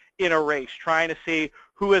information in a race, trying to see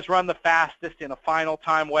who has run the fastest in a final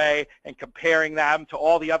time way and comparing them to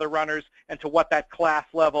all the other runners and to what that class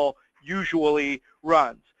level usually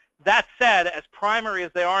runs. That said, as primary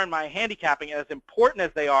as they are in my handicapping, as important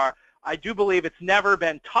as they are, I do believe it's never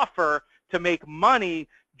been tougher to make money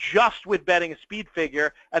just with betting a speed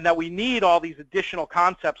figure, and that we need all these additional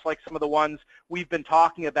concepts like some of the ones we've been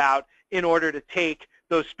talking about in order to take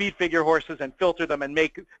those speed figure horses and filter them and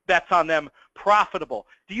make bets on them profitable.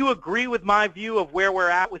 Do you agree with my view of where we're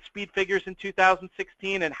at with speed figures in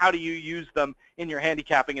 2016, and how do you use them in your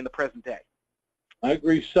handicapping in the present day? I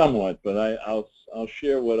agree somewhat, but I'll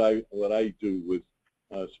share what I do with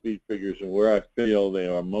speed figures and where I feel they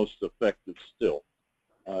are most effective still.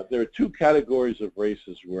 There are 2 categories of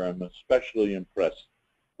races where I'm especially impressed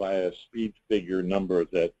by a speed figure number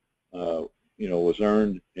that was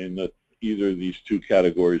earned in either of these 2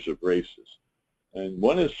 categories of races. And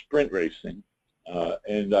one is sprint racing,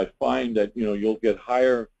 and I find that you'll get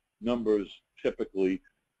higher numbers typically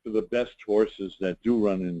for the best horses that do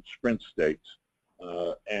run in sprint stakes,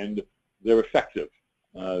 and they're effective.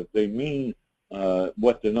 They mean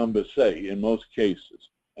what the numbers say in most cases.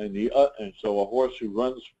 And so a horse who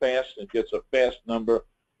runs fast and gets a fast number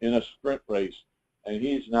in a sprint race, and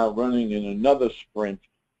he's now running in another sprint,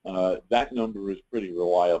 that number is pretty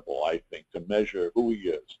reliable, I think, to measure who he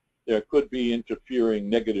is. There could be interfering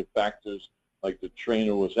negative factors, like the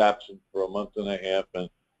trainer was absent for a month and a half and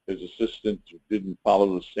his assistant didn't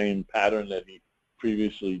follow the same pattern that he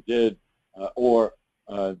previously did, or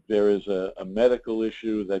there is a medical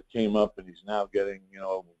issue that came up and he's now getting,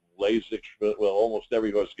 Lasix. Well, almost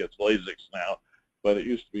every horse gets Lasix now, but it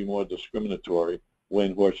used to be more discriminatory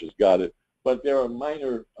when horses got it. But there are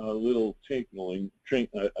minor little tinkers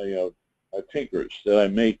that I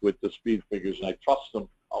make with the speed figures, and I trust them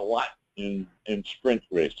a lot in sprint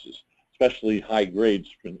races, especially high-grade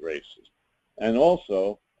sprint races. and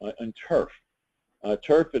also in turf.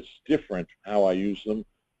 Turf, it's different how I use them,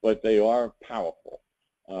 but they are powerful.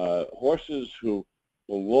 Horses who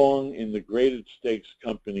belong in the graded stakes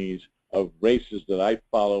companies of races that I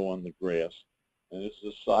follow on the grass, and this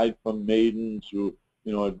is aside from maidens who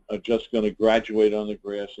are just going to graduate on the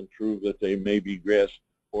grass and prove that they may be grass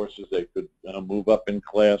horses. They could move up in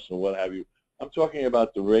class or what have you. I'm talking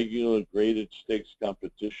about the regular graded stakes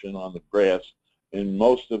competition on the grass. In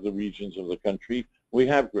most of the regions of the country, we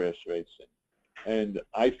have grass racing. And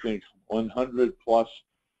I think 100 plus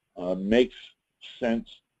makes sense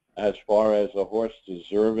as far as a horse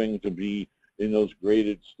deserving to be in those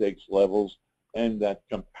graded stakes levels, and that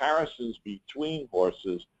comparisons between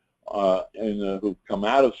horses who come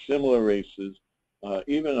out of similar races,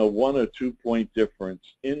 even a 1 or 2 point difference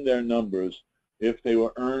in their numbers, if they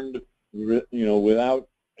were earned, without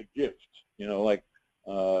a gift, like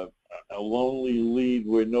a lonely lead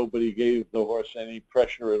where nobody gave the horse any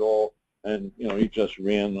pressure at all, and he just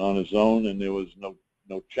ran on his own and there was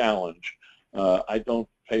no challenge. I don't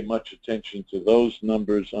pay much attention to those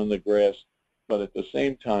numbers on the grass, but at the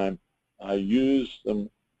same time, I use them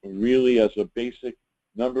really as a basic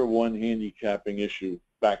 #1 handicapping issue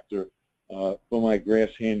factor for my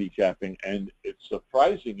grass handicapping, and it's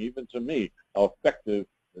surprising even to me how effective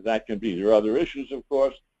that can be. There are other issues, of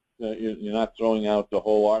course. You're not throwing out the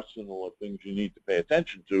whole arsenal of things you need to pay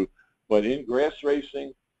attention to, but in grass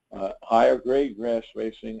racing, higher grade grass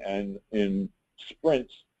racing, and in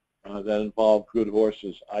sprints that involve good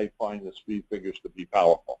horses, I find the speed figures to be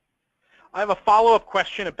powerful. I have a follow-up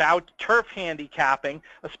question about turf handicapping,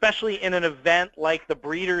 especially in an event like the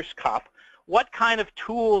Breeders' Cup. What kind of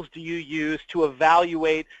tools do you use to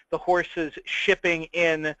evaluate the horses shipping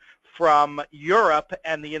in from Europe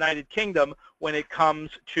and the United Kingdom when it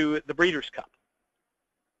comes to the Breeders' Cup?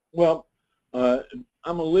 Well,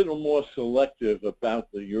 I'm a little more selective about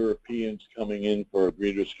the Europeans coming in for a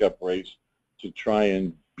Breeders' Cup race to try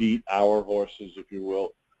and beat our horses, if you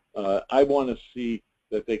will. I want to see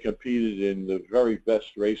that they competed in the very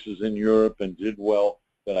best races in Europe and did well,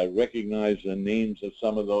 that I recognize the names of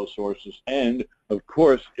some of those horses. And, of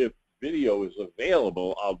course, if video is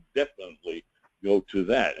available, I'll definitely go to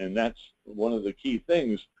that. And that's one of the key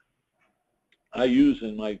things I use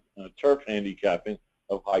in my turf handicapping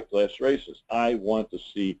of high-class races. I want to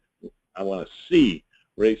see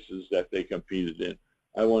races that they competed in.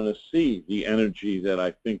 I want to see the energy that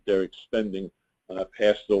I think they're expending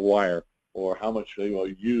past the wire, or how much they will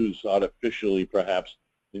use artificially, perhaps,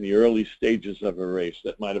 in the early stages of a race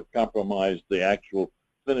that might have compromised the actual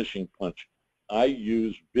finishing punch. I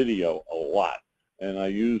use video a lot, and I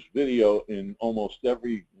use video in almost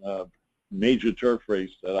every major turf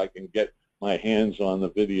race that I can get my hands on the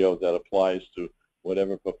video that applies to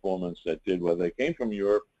whatever performance that did, whether they came from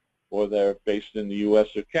Europe or they're based in the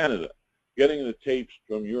U.S. or Canada. Getting the tapes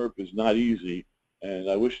from Europe is not easy, and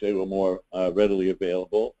I wish they were more readily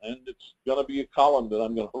available. And it's going to be a column that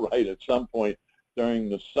I'm going to write at some point during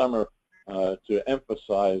the summer to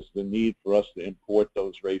emphasize the need for us to import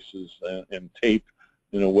those races and tape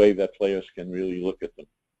in a way that players can really look at them.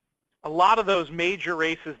 A lot of those major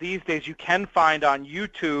races these days you can find on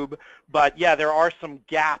YouTube, but yeah, there are some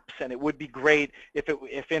gaps, and it would be great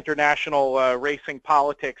if international racing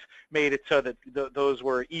politics made it so that those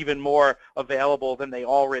were even more available than they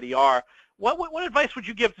already are. What advice would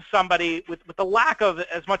you give to somebody with the lack of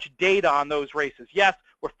as much data on those races? Yes,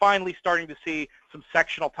 we're finally starting to see some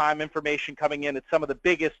sectional time information coming in at some of the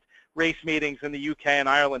biggest race meetings in the UK and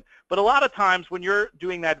Ireland. But a lot of times when you're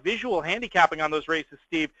doing that visual handicapping on those races,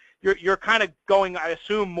 Steve, you're kind of going, I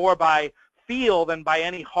assume, more by feel than by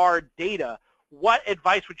any hard data. What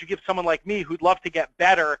advice would you give someone like me who'd love to get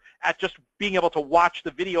better at just being able to watch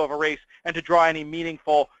the video of a race and to draw any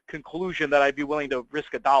meaningful conclusion that I'd be willing to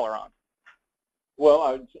risk $1 on?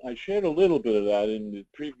 Well, I shared a little bit of that in the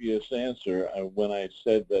previous answer when I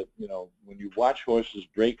said that, when you watch horses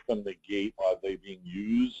break from the gate, are they being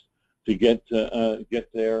used to get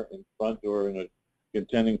there in front or in a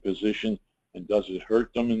contending position, and does it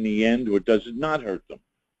hurt them in the end, or does it not hurt them?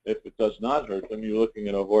 If it does not hurt them, you're looking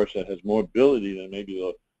at a horse that has more ability than maybe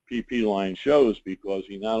the PP line shows, because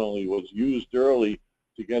he not only was used early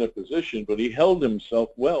to get a position, but he held himself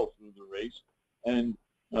well through the race and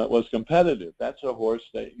was competitive. That's a horse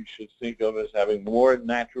that you should think of as having more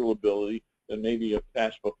natural ability than maybe a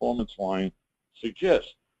past performance line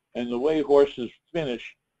suggests. And the way horses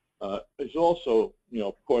finish is also,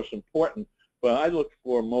 of course, important, but I look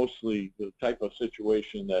for mostly the type of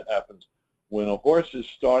situation that happens when a horse is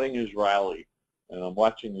starting his rally, and I'm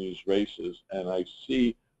watching these races, and I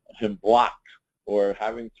see him blocked or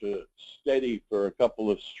having to steady for a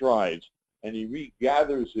couple of strides. and he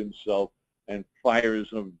regathers himself and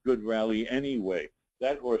fires a good rally anyway.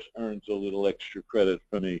 That horse earns a little extra credit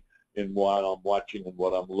for me in what I'm watching and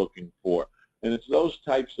what I'm looking for. And it's those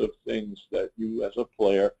types of things that you as a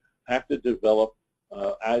player have to develop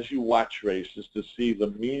as you watch races to see the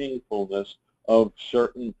meaningfulness of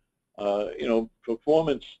certain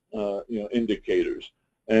performance indicators.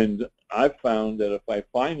 And I've found that if I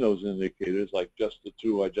find those indicators, like just the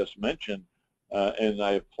two I just mentioned, and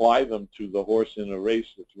I apply them to the horse in a race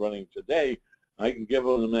that's running today, I can give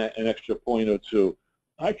them an extra point or two.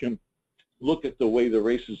 I can look at the way the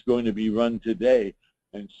race is going to be run today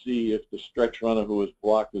and see if the stretch runner who is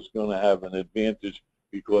blocked is going to have an advantage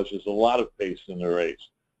because there's a lot of pace in the race,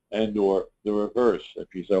 and or the reverse. If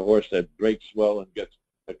he's a horse that breaks well and gets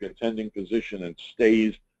a contending position and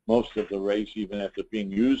stays most of the race even after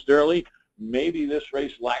being used early, maybe this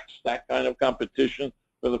race lacks that kind of competition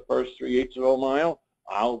for the first 3/8 of a mile.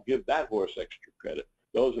 I'll give that horse extra credit.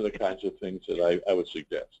 Those are the kinds of things that I would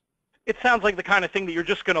suggest. It sounds like the kind of thing that you're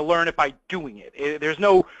just going to learn it by doing it. There's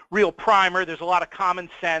no real primer. There's a lot of common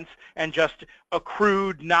sense and just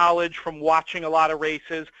accrued knowledge from watching a lot of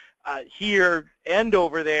races here and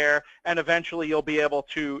over there, and eventually you'll be able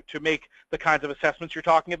to make the kinds of assessments you're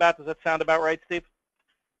talking about. Does that sound about right, Steve?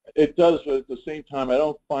 It does, but at the same time, I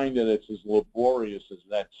don't find that it's as laborious as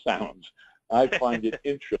that sounds. I find it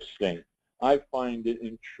interesting. I find it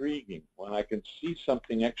intriguing when I can see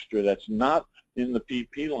something extra that's not in the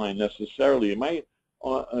PP line necessarily. You might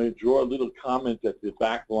draw a little comment at the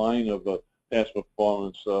back line of a past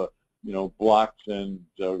performance, blocked and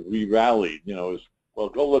re-rallied, is, well,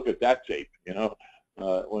 go look at that tape,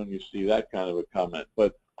 when you see that kind of a comment.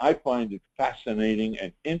 But I find it fascinating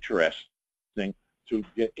and interesting to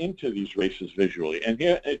get into these races visually. And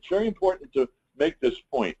here, it's very important to make this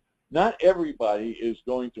point. Not everybody is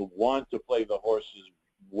going to want to play the horses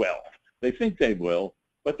well. They think they will,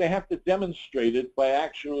 but they have to demonstrate it by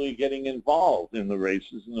actually getting involved in the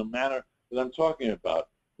races in the manner that I'm talking about,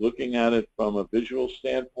 looking at it from a visual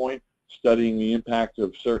standpoint, studying the impact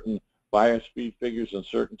of certain buyer speed figures in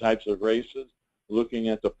certain types of races, looking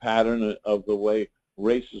at the pattern of the way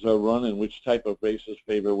races are run and which type of races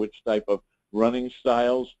favor which type of running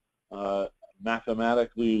styles,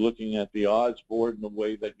 mathematically looking at the odds board in a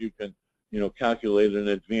way that you can, calculate an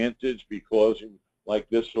advantage because you like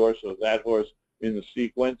this horse or that horse in the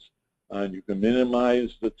sequence, and you can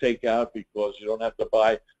minimize the takeout because you don't have to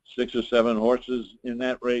buy 6 or 7 horses in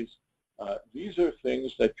that race. These are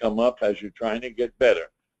things that come up as you're trying to get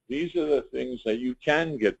better. These are the things that you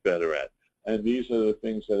can get better at, and these are the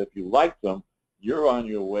things that if you like them, you're on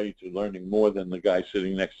your way to learning more than the guy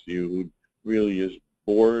sitting next to you who really is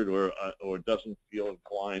bored or doesn't feel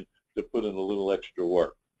inclined to put in a little extra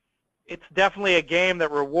work. It's definitely a game that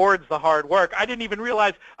rewards the hard work. I didn't even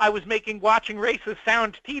realize I was making watching races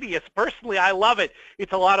sound tedious. Personally, I love it.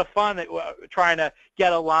 It's a lot of fun trying to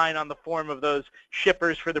get a line on the form of those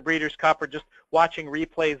shippers for the Breeders' Cup or just watching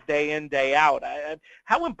replays day in, day out.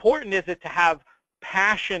 How important is it to have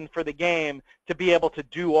passion for the game to be able to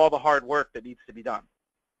do all the hard work that needs to be done?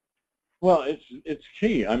 Well, it's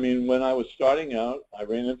key. I mean, when I was starting out, I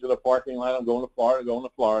ran into the parking lot. I'm going to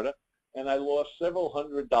Florida, and I lost several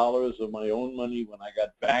 $100s of my own money when I got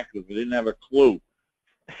back because I didn't have a clue.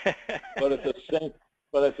 But at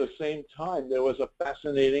the same time, there was a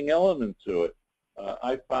fascinating element to it.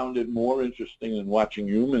 I found it more interesting than watching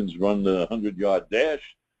humans run the 100-yard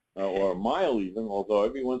dash or a mile even. Although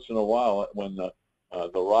every once in a while, when the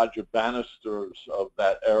Roger Bannisters of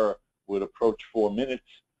that era would approach 4 minutes.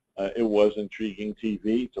 It was intriguing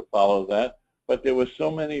TV to follow that, but there were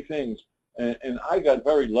so many things, and I got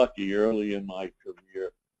very lucky early in my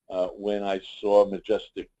career when I saw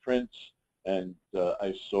Majestic Prince, and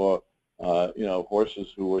I saw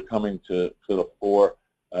horses who were coming to the fore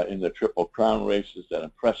in the Triple Crown races that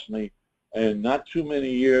impressed me. And not too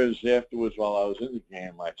many years afterwards, while I was in the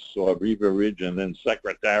game, I saw Riva Ridge and then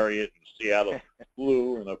Secretariat and Seattle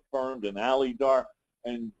Blue and Affirmed and Alidar.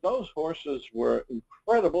 And those horses were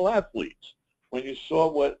incredible athletes. When you saw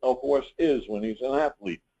what a horse is when he's an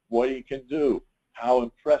athlete, what he can do, how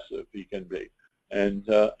impressive he can be. And,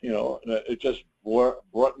 it just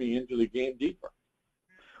brought me into the game deeper.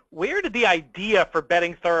 Where did the idea for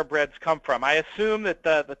betting thoroughbreds come from? I assume that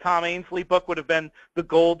the Tom Ainsley book would have been the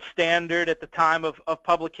gold standard at the time of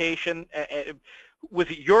publication. Was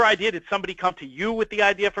it your idea? Did somebody come to you with the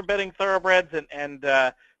idea for betting thoroughbreds? And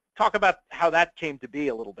talk about how that came to be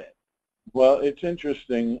a little bit. Well, it's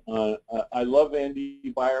interesting. I love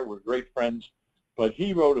Andy Beyer. We're great friends. But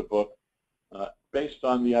he wrote a book based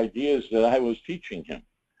on the ideas that I was teaching him.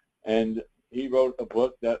 And he wrote a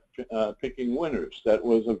book that Picking Winners. That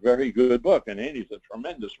was a very good book, and Andy's a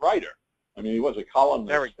tremendous writer. I mean, he was a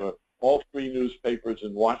columnist for all three newspapers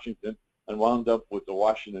in Washington, and wound up with the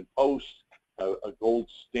Washington Post, a gold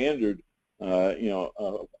standard,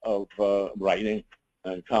 of writing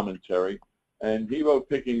and commentary. And he wrote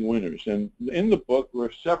Picking Winners. And in the book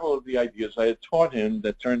were several of the ideas I had taught him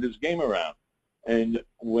that turned his game around. And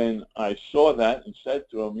when I saw that and said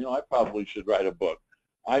to him, I probably should write a book,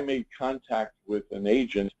 I made contact with an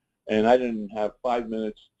agent, and I didn't have 5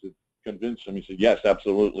 minutes to convince him. He said, yes,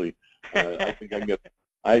 absolutely. I think I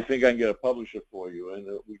can get a publisher for you. And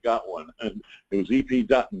we got one. And it was E.P.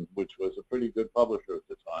 Dutton, which was a pretty good publisher at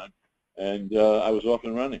the time. And I was off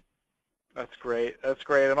and running. That's great. That's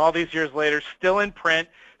great. And all these years later, still in print,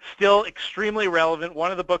 still extremely relevant. One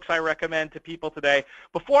of the books I recommend to people today.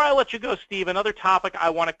 Before I let you go, Steve, another topic I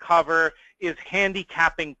want to cover is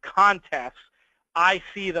handicapping contests. I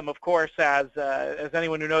see them, of course, as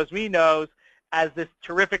anyone who knows me knows, as this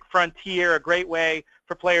terrific frontier, a great way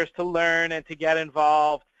for players to learn and to get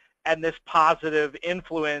involved, and this positive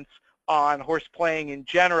influence on horse playing in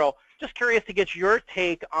general. Just curious to get your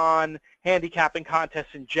take on handicapping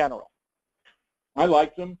contests in general. I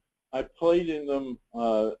like them. I played in them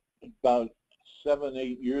about 7,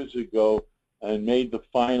 8 years ago and made the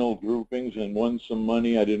final groupings and won some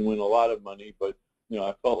money. I didn't win a lot of money, but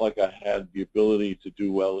I felt like I had the ability to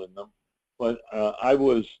do well in them. But I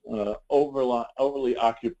was overly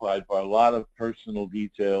occupied by a lot of personal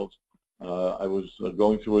details. I was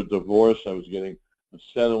going through a divorce. I was getting a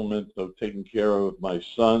settlement of taking care of my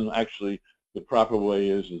son. Actually, the proper way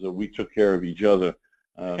is that we took care of each other.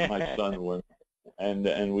 My son went.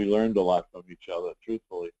 And we learned a lot from each other,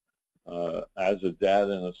 truthfully, as a dad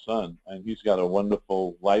and a son. And he's got a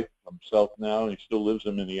wonderful life himself now. He still lives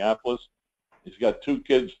in Minneapolis. He's got 2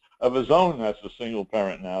 kids of his own as a single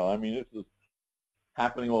parent now. I mean, this is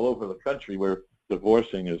happening all over the country where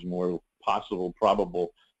divorcing is more possible,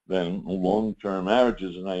 probable than long-term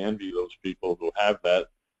marriages, and I envy those people who have that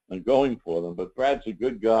going for them. But Brad's a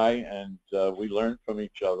good guy, and we learned from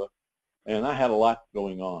each other. And I had a lot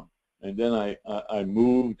going on. And then I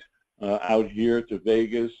moved out here to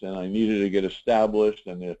Vegas, and I needed to get established,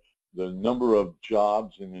 and the number of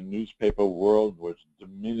jobs in the newspaper world was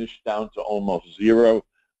diminished down to almost 0.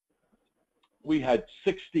 We had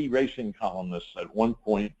 60 racing columnists at one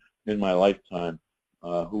point in my lifetime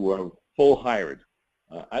who were full hired.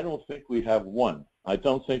 I don't think we have one.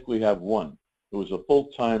 It was a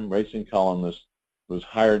full-time racing columnist who was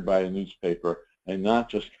hired by a newspaper and not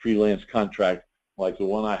just freelance contract like the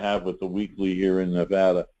one I have with the Weekly here in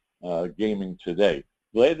Nevada, Gaming Today.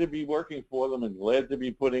 Glad to be working for them and glad to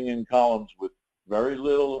be putting in columns with very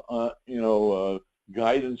little,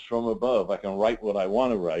 guidance from above. I can write what I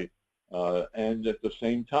want to write, and at the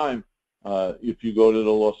same time, if you go to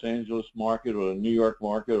the Los Angeles market or the New York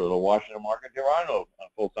market or the Washington market, there are no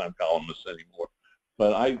full-time columnists anymore.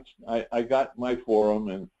 But I got my forum,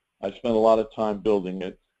 and I spent a lot of time building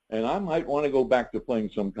it. And I might want to go back to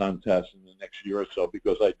playing some contests in the next year or so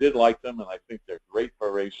because I did like them, and I think they're great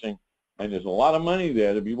for racing, and there's a lot of money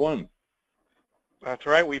there to be won. That's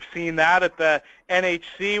right. We've seen that at the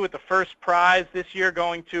NHC with the first prize this year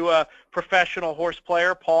going to a professional horse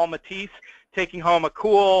player, Paul Matisse, taking home a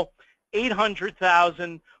cool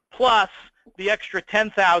 $800,000 plus the extra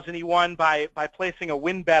 $10,000 he won by placing a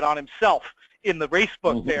win bet on himself in the race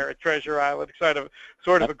book there at Treasure Island.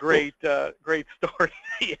 Sort of a great story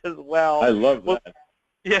as well. I love that.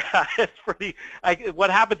 Yeah, it's pretty.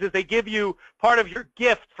 What happens is they give you part of your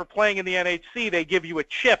gift for playing in the NHC. They give you a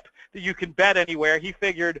chip that you can bet anywhere. He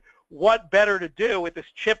figured, what better to do with this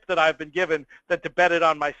chip that I've been given than to bet it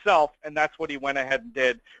on myself, and that's what he went ahead and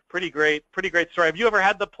did. Pretty great story. Have you ever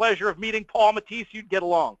had the pleasure of meeting Paul Matisse? You'd get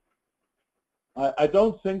along. I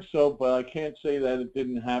don't think so, but I can't say that it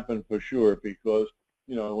didn't happen for sure because,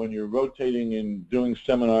 when you're rotating and doing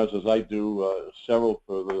seminars, as I do, several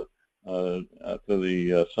for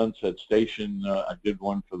the Sunset Station, I did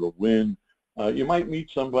one for the Win. You might meet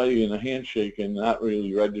somebody in a handshake and not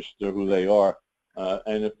really register who they are.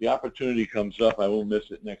 And if the opportunity comes up, I won't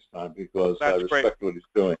miss it next time because I respect what he's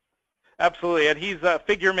doing. Absolutely, and he's a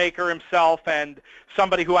figure maker himself and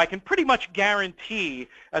somebody who I can pretty much guarantee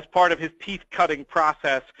as part of his teeth-cutting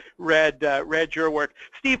process read your work.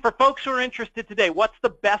 Steve, for folks who are interested today, what's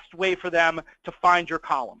the best way for them to find your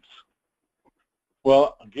columns?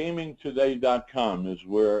 Well, gamingtoday.com is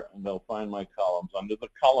where they'll find my columns under the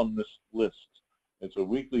columnist list. It's a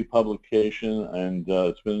weekly publication, and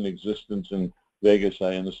it's been in existence in Vegas,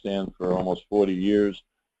 I understand, for almost 40 years.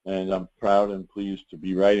 And I'm proud and pleased to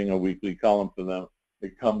be writing a weekly column for them.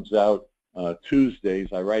 It comes out Tuesdays.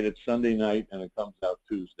 I write it Sunday night, and it comes out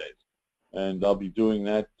Tuesdays. And I'll be doing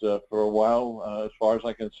that for a while, as far as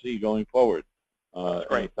I can see going forward.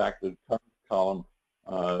 And in fact, the current column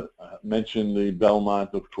mentioned the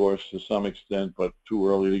Belmont, of course, to some extent, but too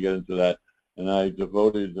early to get into that. And I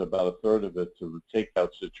devoted about a third of it to the takeout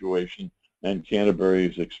situation and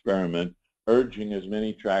Canterbury's experiment, urging as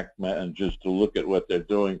many track managers to look at what they're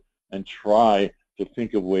doing and try to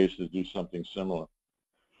think of ways to do something similar.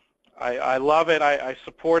 I love it. I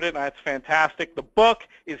support it. That's fantastic. The book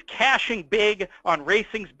is Cashing Big on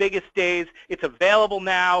Racing's Biggest Days. It's available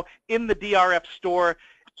now in the DRF store.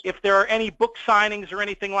 If there are any book signings or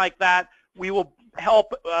anything like that, we will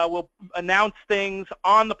help. We'll announce things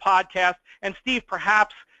on the podcast. And Steve,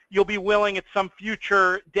 perhaps you'll be willing at some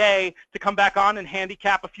future day to come back on and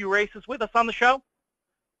handicap a few races with us on the show?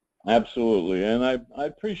 Absolutely. And I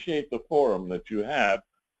appreciate the forum that you have.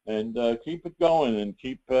 And keep it going and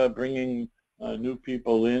keep bringing new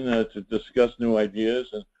people in to discuss new ideas.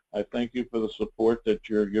 And I thank you for the support that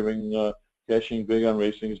you're giving Cashing Big on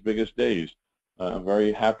Racing's Biggest Days. I'm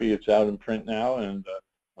very happy it's out in print now, and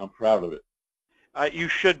I'm proud of it. You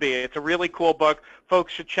should be. It's a really cool book.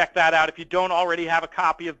 Folks should check that out. If you don't already have a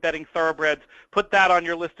copy of Betting Thoroughbreds, put that on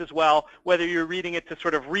your list as well, whether you're reading it to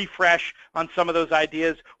sort of refresh on some of those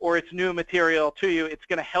ideas or it's new material to you. It's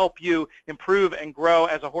going to help you improve and grow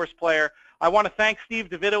as a horse player. I want to thank Steve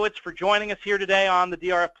Davidowitz for joining us here today on the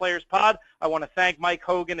DRF Players Pod. I want to thank Mike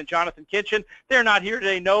Hogan and Jonathan Kitchen. They're not here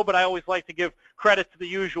today, no, but I always like to give credit to the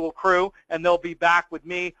usual crew, and they'll be back with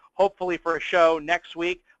me hopefully for a show next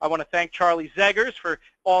week. I want to thank Charlie Zeggers for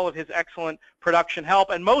all of his excellent production help.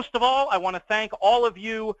 And most of all, I want to thank all of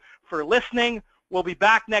you for listening. We'll be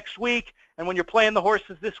back next week. And when you're playing the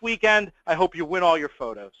horses this weekend, I hope you win all your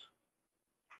photos.